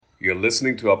You're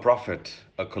listening to Our Prophet,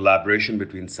 a collaboration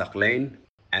between Sakhlain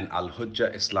and Al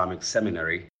Hujjah Islamic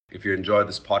Seminary. If you enjoy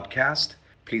this podcast,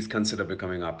 please consider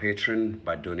becoming our patron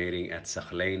by donating at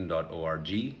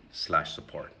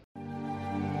sakhlain.org/support.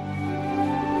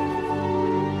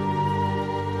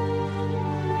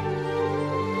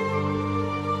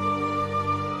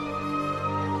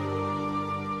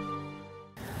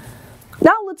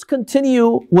 Now let's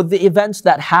continue with the events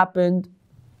that happened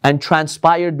and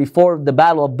transpired before the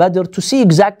Battle of Badr to see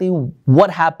exactly what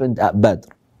happened at Badr.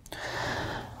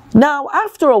 Now,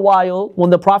 after a while, when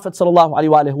the Prophet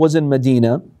ﷺ was in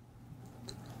Medina,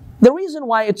 the reason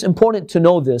why it's important to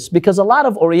know this, because a lot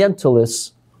of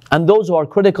Orientalists and those who are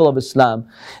critical of Islam,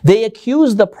 they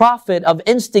accuse the Prophet of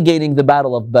instigating the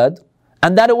Battle of Badr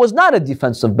and that it was not a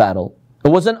defensive battle. It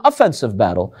was an offensive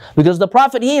battle because the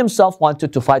Prophet, he himself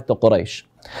wanted to fight the Quraysh.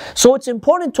 So it's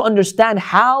important to understand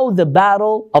how the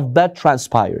Battle of Badr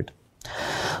transpired.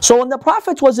 So when the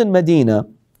Prophet was in Medina,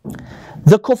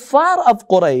 the kuffar of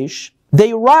Quraysh,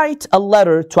 they write a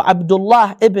letter to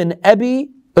Abdullah ibn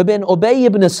Ubay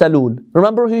ibn Salul.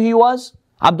 Remember who he was?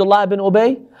 Abdullah ibn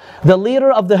Ubay, the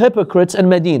leader of the hypocrites in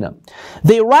Medina.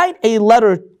 They write a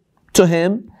letter to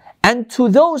him and to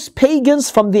those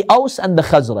pagans from the Aus and the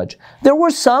Khazraj. There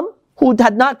were some who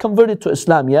had not converted to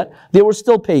Islam yet. They were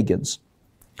still pagans.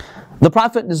 The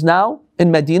Prophet is now in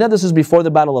Medina. This is before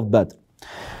the Battle of Badr.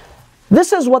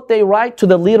 This is what they write to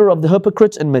the leader of the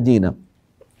hypocrites in Medina.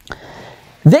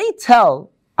 They tell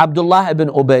Abdullah ibn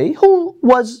Ubay, who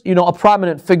was, a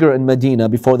prominent figure in Medina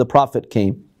before the Prophet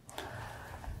came.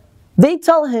 They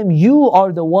tell him, you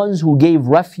are the ones who gave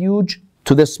refuge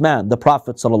to this man, the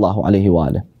Prophet sallallahu alaihi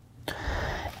wasallam.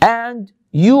 And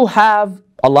you have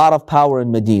a lot of power in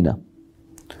Medina.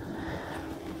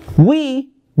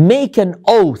 We make an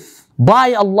oath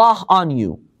by Allah on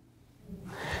you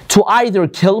to either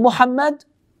kill Muhammad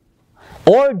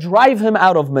or drive him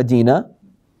out of Medina,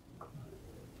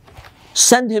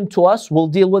 send him to us, we'll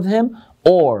deal with him,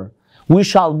 or we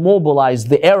shall mobilize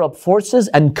the Arab forces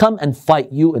and come and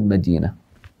fight you in Medina.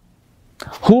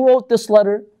 Who wrote this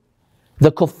letter?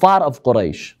 The kuffar of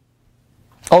Quraysh.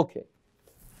 Okay.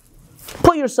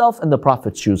 Put yourself in the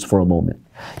Prophet's shoes for a moment.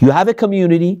 You have a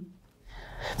community.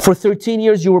 For 13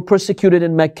 years you were persecuted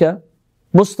in Mecca.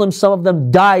 Muslims, some of them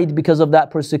died because of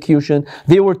that persecution.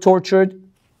 They were tortured.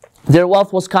 Their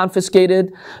wealth was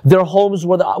confiscated. Their homes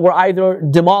were either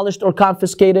demolished or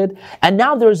confiscated. And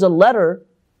now there's a letter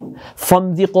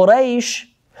from the Quraysh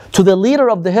to the leader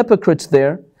of the hypocrites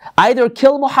there. Either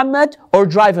kill Muhammad or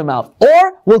drive him out.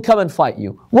 Or we'll come and fight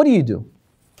you. What do?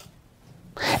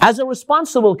 As a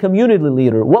responsible community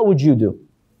leader, what would you do?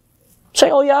 Say,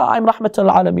 oh yeah, I'm Rahmatan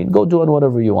al-Alameen. Go do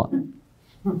whatever you want.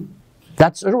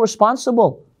 That's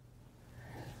irresponsible.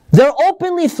 They're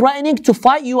openly threatening to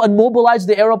fight you and mobilize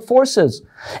the Arab forces.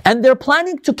 And they're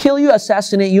planning to kill you,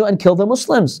 assassinate you, and kill the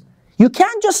Muslims. You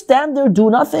can't just stand there, do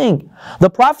nothing. The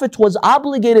Prophet was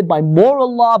obligated by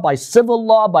moral law, by civil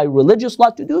law, by religious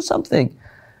law to do something.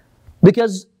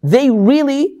 Because they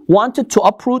really wanted to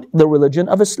uproot the religion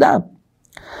of Islam.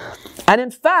 And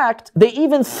in fact, they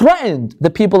even threatened the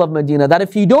people of Medina that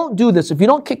if you don't do this, if you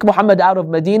don't kick Muhammad out of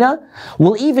Medina,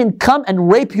 we'll even come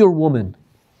and rape your woman.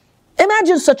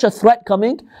 Imagine such a threat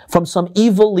coming from some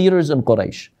evil leaders in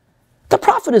Quraysh. The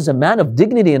Prophet is a man of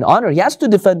dignity and honor. He has to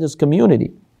defend his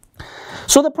community.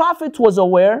 So the Prophet was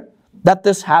aware that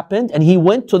this happened and he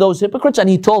went to those hypocrites and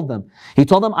he told them,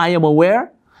 I am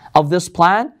aware of this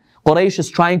plan. Quraysh is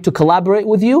trying to collaborate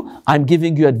with you. I'm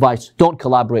giving you advice. Don't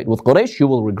collaborate with Quraysh. You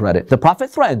will regret it. The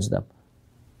Prophet threatens them.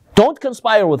 Don't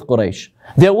conspire with Quraysh.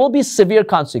 There will be severe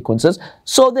consequences.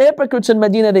 So the hypocrites in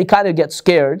Medina, they kind of get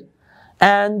scared.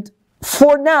 And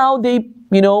for now, they,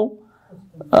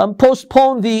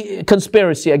 postpone the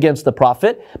conspiracy against the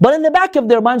Prophet. But in the back of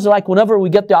their minds, they're like, whenever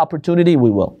we get the opportunity, we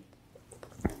will.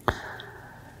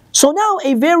 So now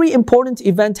a very important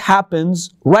event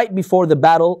happens right before the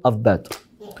Battle of Badr.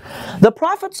 The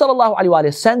Prophet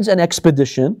ﷺ sends an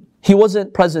expedition. He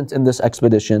wasn't present in this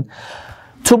expedition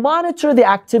to monitor the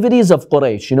activities of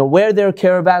Quraysh, where their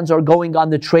caravans are going on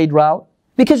the trade route.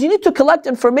 Because you need to collect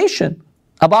information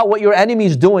about what your enemy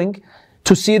is doing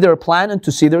to see their plan and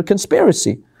to see their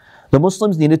conspiracy. The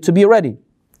Muslims needed to be ready.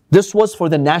 This was for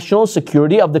the national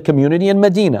security of the community in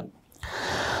Medina.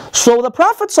 So the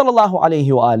Prophet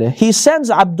ﷺ, he sends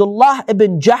Abdullah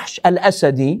ibn Jahsh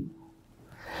al-Asadi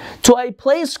to a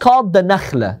place called the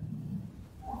Nakhla.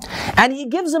 And he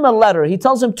gives him a letter. He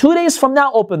tells him, 2 days from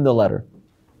now, open the letter.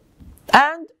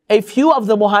 And a few of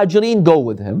the Muhajirin go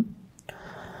with him.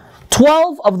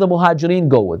 12 of the Muhajirin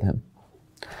go with him.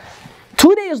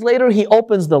 2 days later, he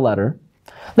opens the letter.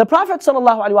 The Prophet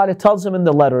ﷺ tells him in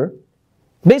the letter,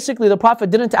 basically the Prophet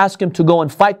didn't ask him to go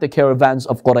and fight the caravans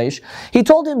of Quraysh. He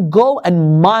told him, go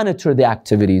and monitor the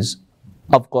activities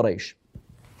of Quraysh.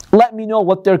 Let me know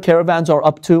what their caravans are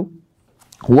up to.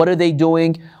 What are they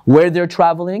doing? Where they're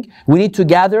traveling? We need to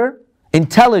gather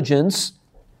intelligence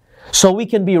so we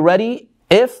can be ready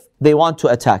if they want to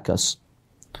attack us.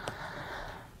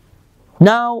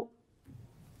 Now,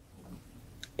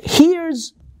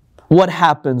 here's what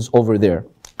happens over there.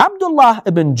 Abdullah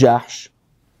ibn Jahsh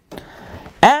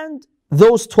and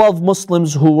those 12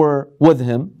 Muslims who were with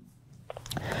him,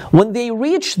 when they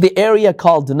reach the area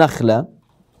called Nakhla,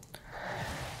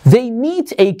 they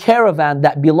meet a caravan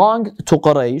that belonged to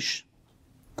Quraysh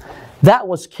that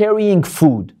was carrying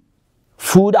food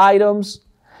items,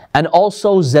 and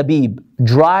also zabib,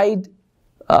 dried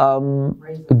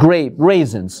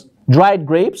raisins, dried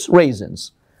grapes,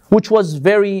 raisins, which was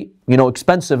very,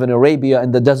 expensive in Arabia,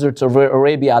 in the deserts of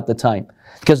Arabia at the time,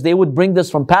 because they would bring this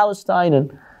from Palestine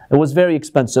and it was very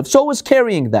expensive. So it was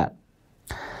carrying that.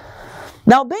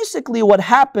 Now basically what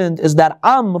happened is that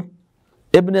Amr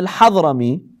ibn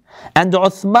al-Hadrami and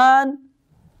Uthman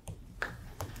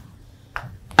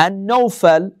and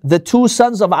Nawfal, the two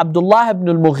sons of Abdullah ibn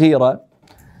al-Mughira,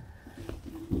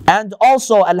 and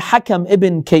also Al-Hakam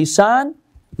ibn Kaysan,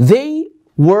 they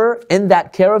were in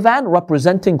that caravan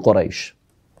representing Quraysh.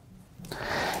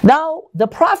 Now, the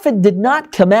Prophet did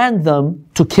not command them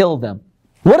to kill them.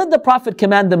 What did the Prophet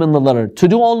command them in the letter? To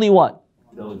do only what?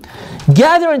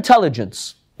 Gather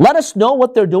intelligence. Let us know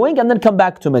what they're doing and then come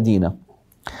back to Medina.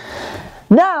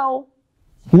 Now,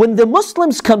 when the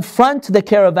Muslims confront the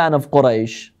caravan of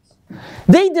Quraysh,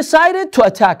 they decided to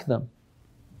attack them.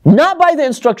 Not by the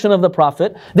instruction of the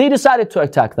Prophet, they decided to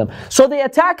attack them. So they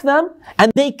attack them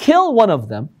and they kill one of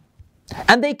them.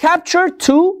 And they capture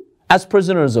two as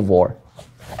prisoners of war.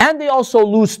 And they also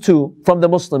lose two from the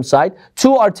Muslim side.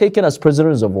 Two are taken as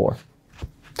prisoners of war.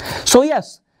 So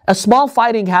yes, a small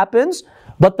fighting happens,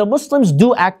 but the Muslims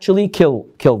do actually kill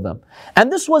them.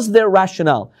 And this was their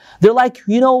rationale. They're like,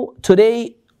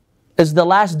 today is the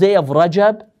last day of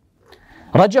Rajab.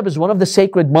 Rajab is one of the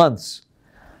sacred months.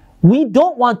 We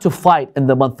don't want to fight in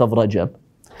the month of Rajab.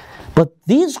 But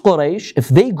these Quraysh, if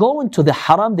they go into the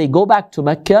Haram, they go back to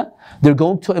Mecca, they're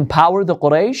going to empower the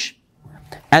Quraysh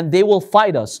and they will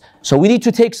fight us. So we need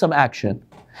to take some action.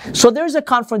 So there's a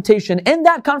confrontation. In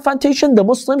that confrontation, the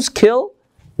Muslims kill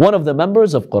one of the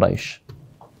members of Quraysh.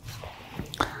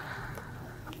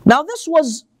 Now this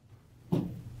was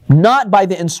not by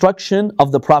the instruction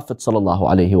of the Prophet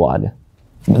ﷺ.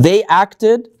 They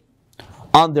acted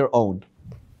on their own.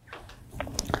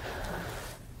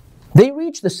 They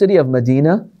reached the city of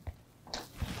Medina.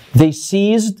 They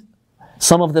seized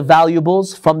some of the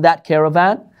valuables from that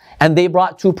caravan and they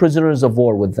brought two prisoners of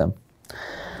war with them.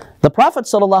 The Prophet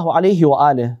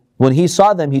ﷺ, when he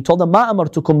saw them, he told them, "Ma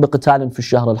amartukum biqitalin fi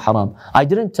shahr al-haram." I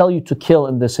didn't tell you to kill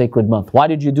in the sacred month. Why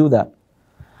did you do that?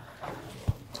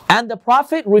 And the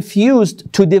Prophet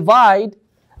refused to divide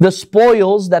the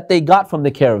spoils that they got from the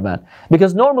caravan.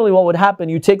 Because normally what would happen,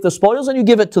 you take the spoils and you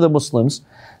give it to the Muslims,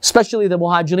 especially the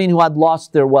Muhajirin who had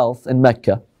lost their wealth in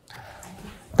Mecca.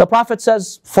 The Prophet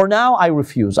says, for now I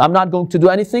refuse. I'm not going to do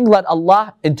anything. Let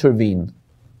Allah intervene.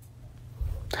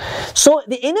 So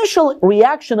the initial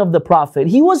reaction of the Prophet,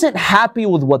 he wasn't happy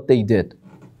with what they did.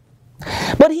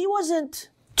 But he wasn't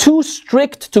too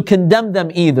strict to condemn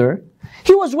them either.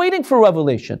 He was waiting for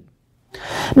revelation.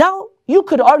 Now, you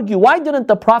could argue, why didn't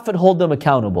the Prophet hold them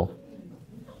accountable?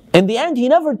 In the end, he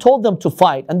never told them to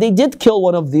fight, and they did kill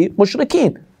one of the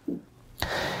mushrikeen.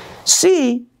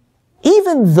 See,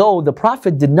 even though the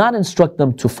Prophet did not instruct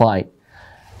them to fight,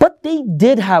 but they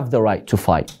did have the right to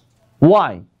fight.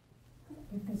 Why?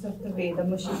 Because of the way the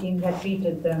mushrikeen had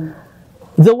treated them.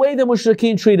 The way the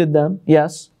mushrikeen treated them,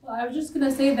 yes. Well, I was just going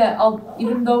to say that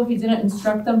even though he didn't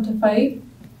instruct them to fight,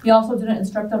 he also didn't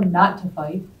instruct them not to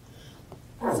fight.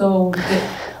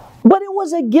 But it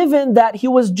was a given that he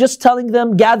was just telling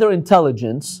them, gather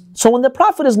intelligence. So when the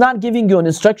Prophet is not giving you an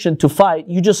instruction to fight,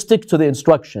 you just stick to the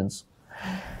instructions.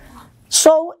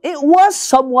 So it was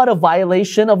somewhat a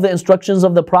violation of the instructions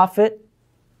of the Prophet.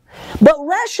 But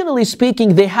rationally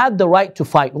speaking, they had the right to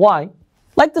fight. Why?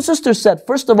 Like the sister said,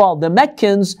 first of all, the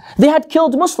Meccans, they had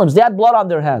killed Muslims. They had blood on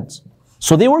their hands.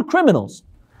 So they were criminals.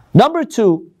 Number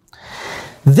two,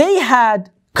 they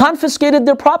had confiscated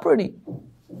their property.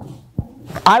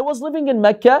 I was living in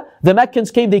Mecca, the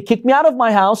Meccans came, they kicked me out of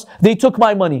my house, they took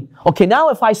my money. Okay, now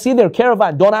if I see their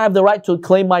caravan, don't I have the right to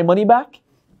claim my money back?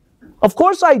 Of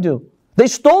course I do. They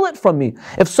stole it from me.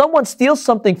 If someone steals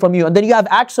something from you and then you have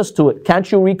access to it,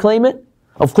 can't you reclaim it?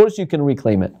 Of course you can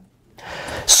reclaim it.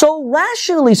 So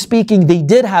rationally speaking, they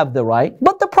did have the right,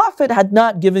 but the Prophet had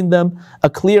not given them a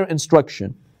clear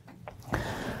instruction.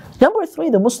 Number three,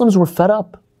 the Muslims were fed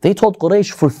up. They told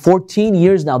Quraysh for 14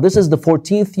 years now, this is the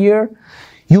 14th year,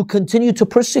 you continue to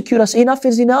persecute us, enough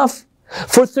is enough.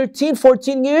 For 13,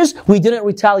 14 years, we didn't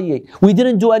retaliate. We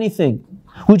didn't do anything.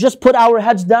 We just put our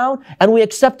heads down and we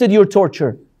accepted your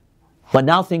torture. But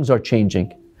now things are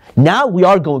changing. Now we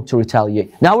are going to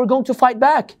retaliate. Now we're going to fight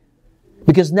back.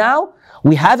 Because now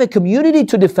we have a community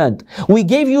to defend. We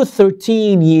gave you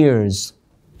 13 years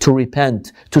to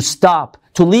repent, to stop,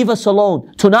 to leave us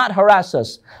alone, to not harass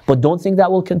us. But don't think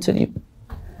that will continue.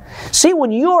 See,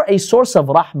 when you're a source of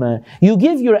rahmah, you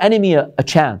give your enemy a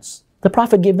chance. The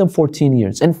Prophet gave them 14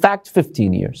 years. In fact,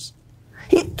 15 years.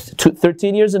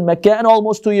 13 years in Mecca and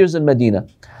almost 2 years in Medina.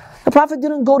 The Prophet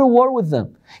didn't go to war with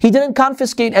them. He didn't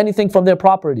confiscate anything from their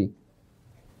property.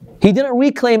 He didn't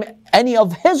reclaim any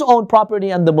of his own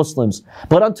property and the Muslims.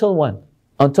 But until when?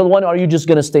 Until when are you just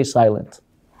going to stay silent?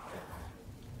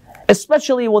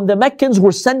 Especially when the Meccans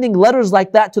were sending letters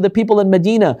like that to the people in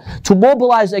Medina to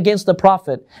mobilize against the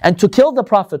Prophet and to kill the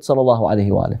Prophet sallallahu alaihi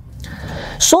wasallam.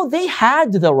 So they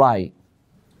had the right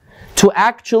to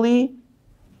actually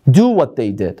do what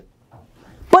they did.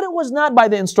 But it was not by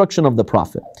the instruction of the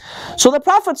Prophet. So the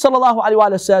Prophet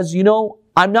ﷺ says, you know,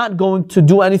 I'm not going to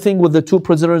do anything with the 2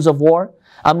 prisoners of war.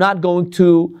 I'm not going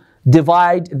to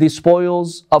divide the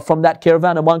spoils from that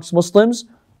caravan amongst Muslims.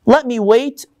 Let me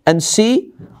wait and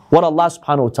see what Allah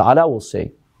subhanahu wa ta'ala will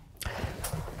say.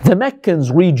 The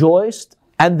Meccans rejoiced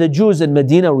and the Jews in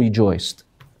Medina rejoiced.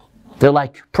 They're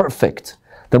like, perfect.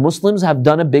 The Muslims have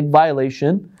done a big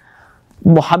violation.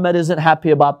 Muhammad isn't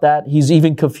happy about that. He's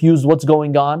even confused what's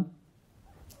going on.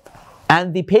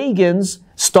 And the pagans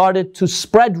started to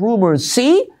spread rumors.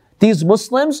 See, these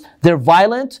Muslims, they're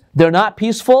violent, they're not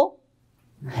peaceful.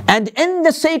 And in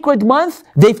the sacred month,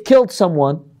 they've killed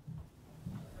someone.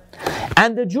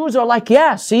 And the Jews are like,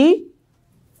 yeah, see?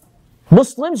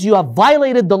 Muslims, you have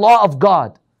violated the law of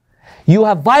God. You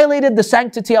have violated the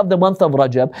sanctity of the month of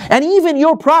Rajab. And even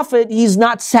your Prophet, he's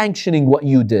not sanctioning what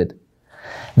you did.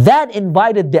 That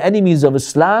invited the enemies of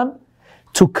Islam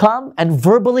to come and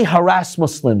verbally harass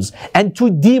Muslims and to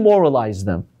demoralize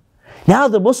them. Now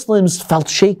the Muslims felt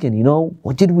shaken, you know,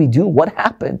 what did we do? What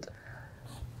happened?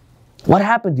 What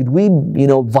happened? Did we,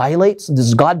 violate?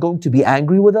 Is God going to be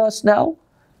angry with us now?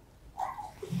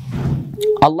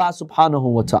 Allah subhanahu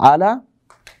wa ta'ala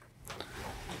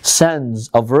sends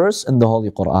a verse in the Holy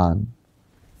Quran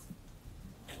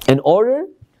in order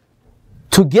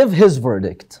to give His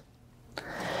verdict.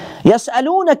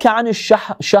 يَسْأَلُونَكَ عَنِ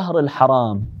الشَّهْرِ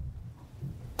الْحَرَامِ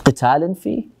قِتَالٍ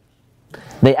فِيهِ.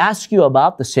 They ask you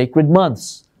about the sacred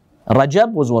months.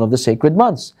 Rajab was one of the sacred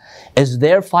months. Is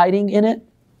there fighting in it?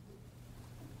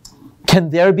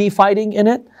 Can there be fighting in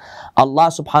it?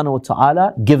 Allah subhanahu wa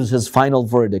ta'ala gives His final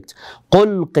verdict.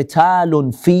 قُلْ قِتَالٌ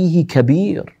فِيهِ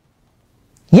كَبِيرٌ.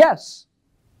 Yes,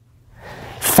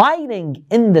 fighting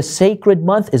in the sacred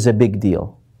month is a big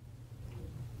deal.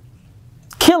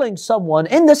 Killing someone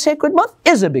in the sacred month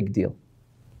is a big deal.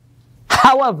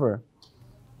 However,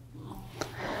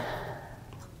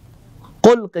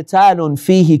 قُلْ قِتَالٌ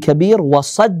فِيهِ كَبِيرٌ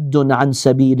وَصَدٌّ عَنْ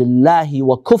سَبِيلِ اللَّهِ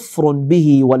وَكُفْرٌ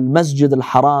بِهِ وَالْمَسْجِدِ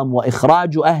الْحَرَامِ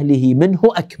وَإِخْرَاجُ أَهْلِهِ مِنْهُ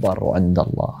أَكْبَرُ عِنْدَ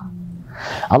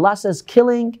اللَّهِ. Allah says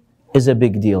killing is a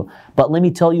big deal. But let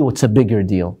me tell you what's a bigger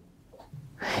deal.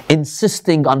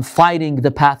 Insisting on fighting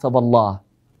the path of Allah.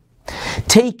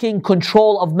 Taking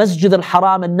control of Masjid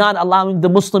al-Haram and not allowing the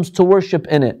Muslims to worship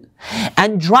in it.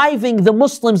 And driving the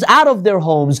Muslims out of their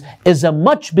homes is a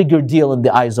much bigger deal in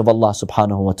the eyes of Allah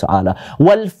subhanahu wa ta'ala.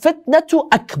 وَالْفِتْنَةُ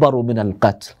أَكْبَرُ مِنَ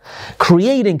الْقَتْلِ.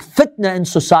 Creating fitna in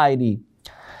society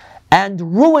and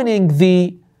ruining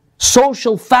the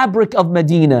social fabric of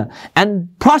Medina and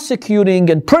prosecuting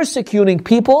and persecuting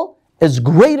people is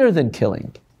greater than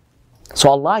killing. So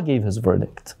Allah gave His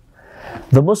verdict.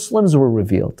 The Muslims were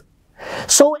revealed.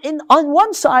 So on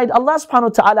one side, Allah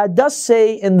subhanahu wa ta'ala does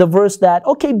say in the verse that,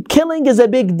 okay, killing is a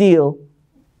big deal,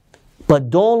 but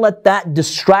don't let that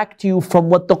distract you from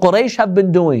what the Quraysh have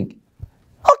been doing.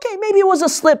 Okay, maybe it was a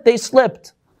slip, they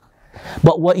slipped.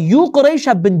 But what you Quraysh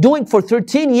have been doing for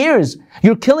 13 years,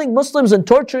 you're killing Muslims and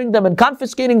torturing them and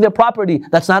confiscating their property,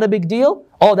 that's not a big deal?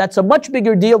 Oh, that's a much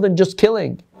bigger deal than just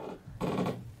killing.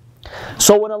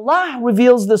 So when Allah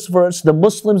reveals this verse, the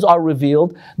Muslims are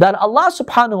revealed that Allah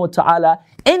subhanahu wa ta'ala,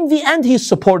 in the end, He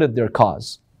supported their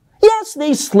cause. Yes,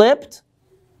 they slipped,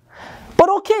 but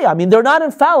okay, they're not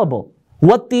infallible.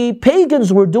 What the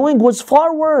pagans were doing was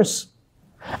far worse.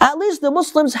 At least the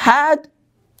Muslims had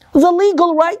the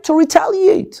legal right to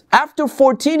retaliate. After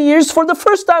 14 years, for the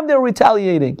first time they're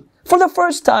retaliating. For the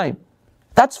first time.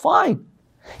 That's fine.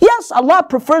 Yes, Allah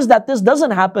prefers that this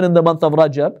doesn't happen in the month of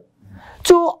Rajab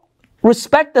to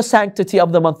respect the sanctity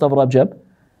of the month of Rajab.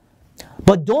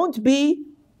 But don't be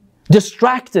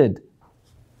distracted.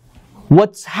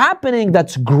 What's happening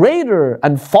that's greater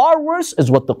and far worse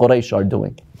is what the Quraysh are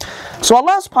doing. So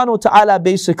Allah subhanahu wa ta'ala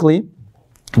basically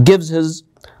gives his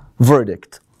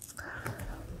verdict.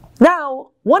 Now,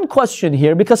 one question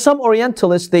here, because some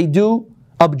Orientalists, they do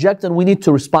object and we need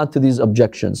to respond to these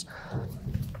objections.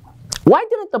 Why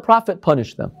didn't the Prophet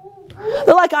punish them?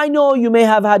 They're like, I know you may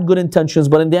have had good intentions,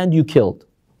 but in the end you killed.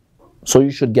 So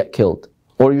you should get killed,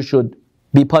 or you should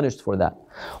be punished for that.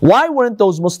 Why weren't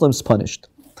those Muslims punished?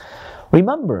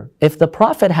 Remember, if the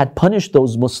Prophet had punished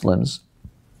those Muslims,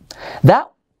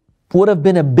 that would have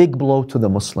been a big blow to the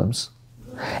Muslims.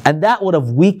 And that would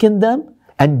have weakened them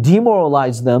and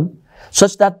demoralized them,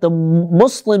 such that the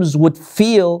Muslims would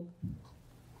feel,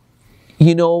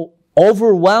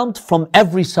 overwhelmed from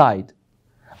every side.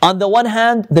 On the one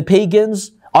hand, the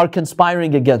pagans are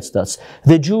conspiring against us.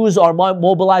 The Jews are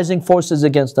mobilizing forces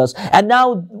against us. And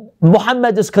now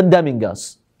Muhammad is condemning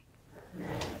us.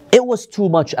 It was too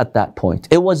much at that point.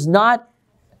 It was not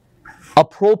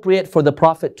appropriate for the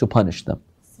Prophet to punish them.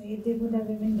 So they would have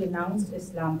even denounced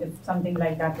Islam if something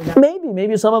like that would have...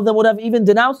 Maybe some of them would have even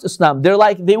denounced Islam.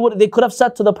 They could have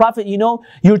said to the Prophet,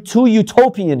 you're too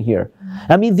utopian here.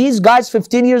 I mean, these guys,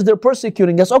 15 years, they're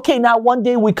persecuting us. Okay, now one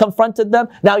day we confronted them.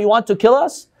 Now you want to kill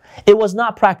us? It was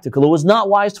not practical. It was not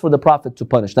wise for the Prophet to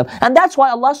punish them. And that's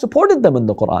why Allah supported them in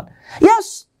the Quran.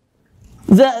 Yes,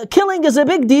 the killing is a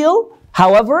big deal.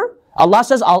 However, Allah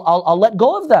says, I'll let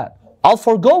go of that. I'll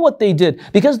forgo what they did.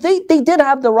 Because they did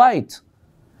have the right.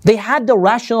 They had the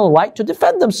rational right to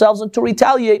defend themselves and to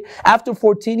retaliate after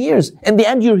 14 years. In the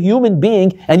end, you're a human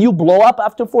being and you blow up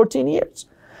after 14 years.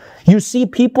 You see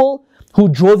people who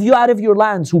drove you out of your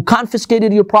lands, who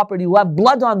confiscated your property, who have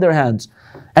blood on their hands.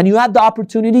 And you had the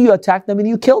opportunity, you attacked them and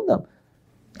you killed them.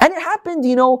 And it happened,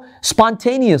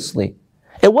 spontaneously.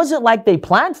 It wasn't like they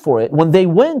planned for it. When they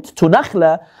went to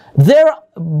Nakhla, their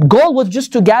goal was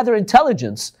just to gather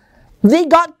intelligence. They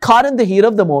got caught in the heat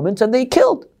of the moment and they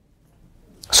killed.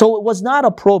 So it was not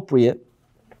appropriate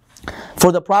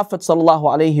for the Prophet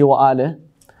ﷺ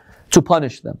to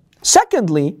punish them.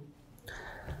 Secondly,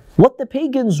 what the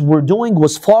pagans were doing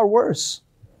was far worse.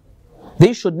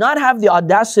 They should not have the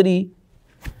audacity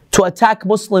to attack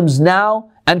Muslims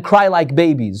now and cry like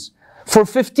babies. For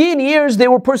 15 years they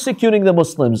were persecuting the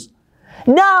Muslims.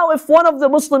 Now if one of the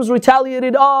Muslims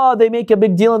retaliated, they make a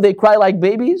big deal and they cry like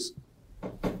babies.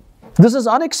 This is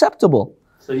unacceptable.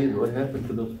 So what happened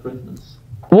to those prisoners?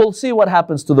 We'll see what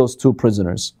happens to those two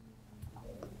prisoners.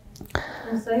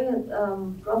 Sayyid,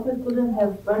 Prophet couldn't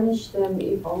have punished them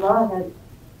if Allah had,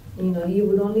 he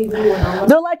would only do what Allah...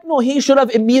 They're like, no, he should have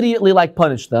immediately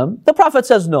punished them. The Prophet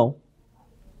says no.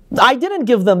 I didn't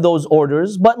give them those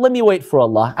orders, but let me wait for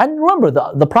Allah. And remember,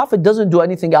 the Prophet doesn't do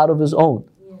anything out of his own.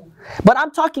 Yeah. But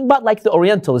I'm talking about like the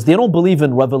Orientalists. They don't believe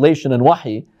in revelation and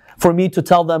wahi for me to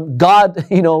tell them God,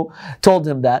 told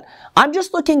him that. I'm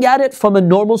just looking at it from a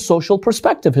normal social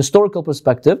perspective, historical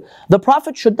perspective. The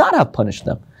Prophet should not have punished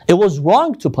them. It was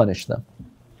wrong to punish them.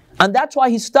 And that's why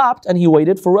he stopped and he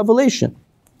waited for revelation.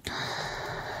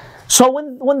 So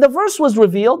when the verse was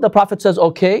revealed, the Prophet says,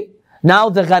 okay, now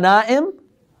the ghanaim,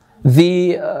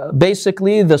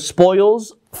 basically the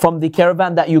spoils from the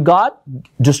caravan that you got,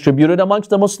 distributed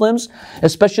amongst the Muslims,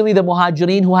 especially the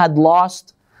muhajirin who had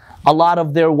lost a lot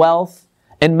of their wealth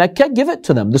in Mecca, give it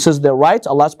to them. This is their right.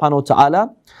 Allah subhanahu wa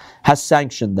ta'ala has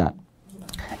sanctioned that.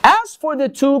 As for the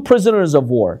two prisoners of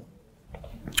war,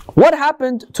 what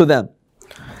happened to them?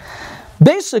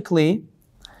 Basically,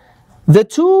 the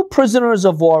two prisoners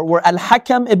of war were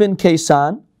Al-Hakam ibn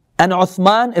Kaysan and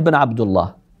Uthman ibn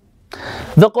Abdullah.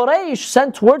 The Quraysh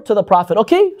sent word to the Prophet,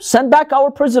 okay, send back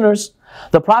our prisoners.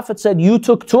 The Prophet said, you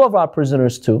took two of our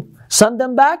prisoners too. Send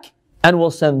them back and we'll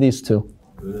send these two.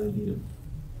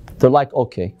 They're like,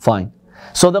 okay, fine.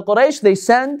 So the Quraysh, they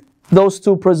send those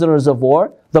two prisoners of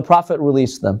war. The Prophet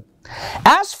released them.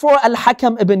 As for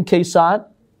Al-Hakam ibn Kaysan,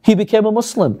 he became a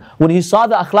Muslim. When he saw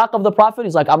the akhlaq of the Prophet,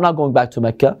 he's like, I'm not going back to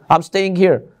Mecca. I'm staying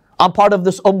here. I'm part of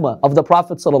this ummah of the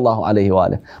Prophet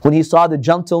ﷺ. When he saw the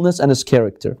gentleness and his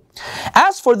character.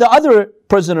 As for the other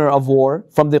prisoner of war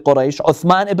from the Quraysh,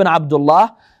 Uthman ibn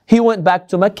Abdullah, he went back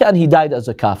to Mecca and he died as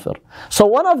a kafir. So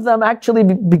one of them actually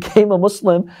became a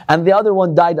Muslim and the other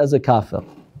one died as a kafir.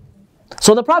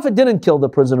 So the Prophet didn't kill the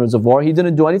prisoners of war. He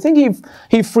didn't do anything.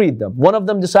 He freed them. One of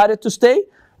them decided to stay.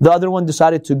 The other one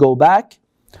decided to go back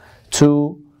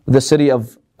to the city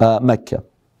of Mecca.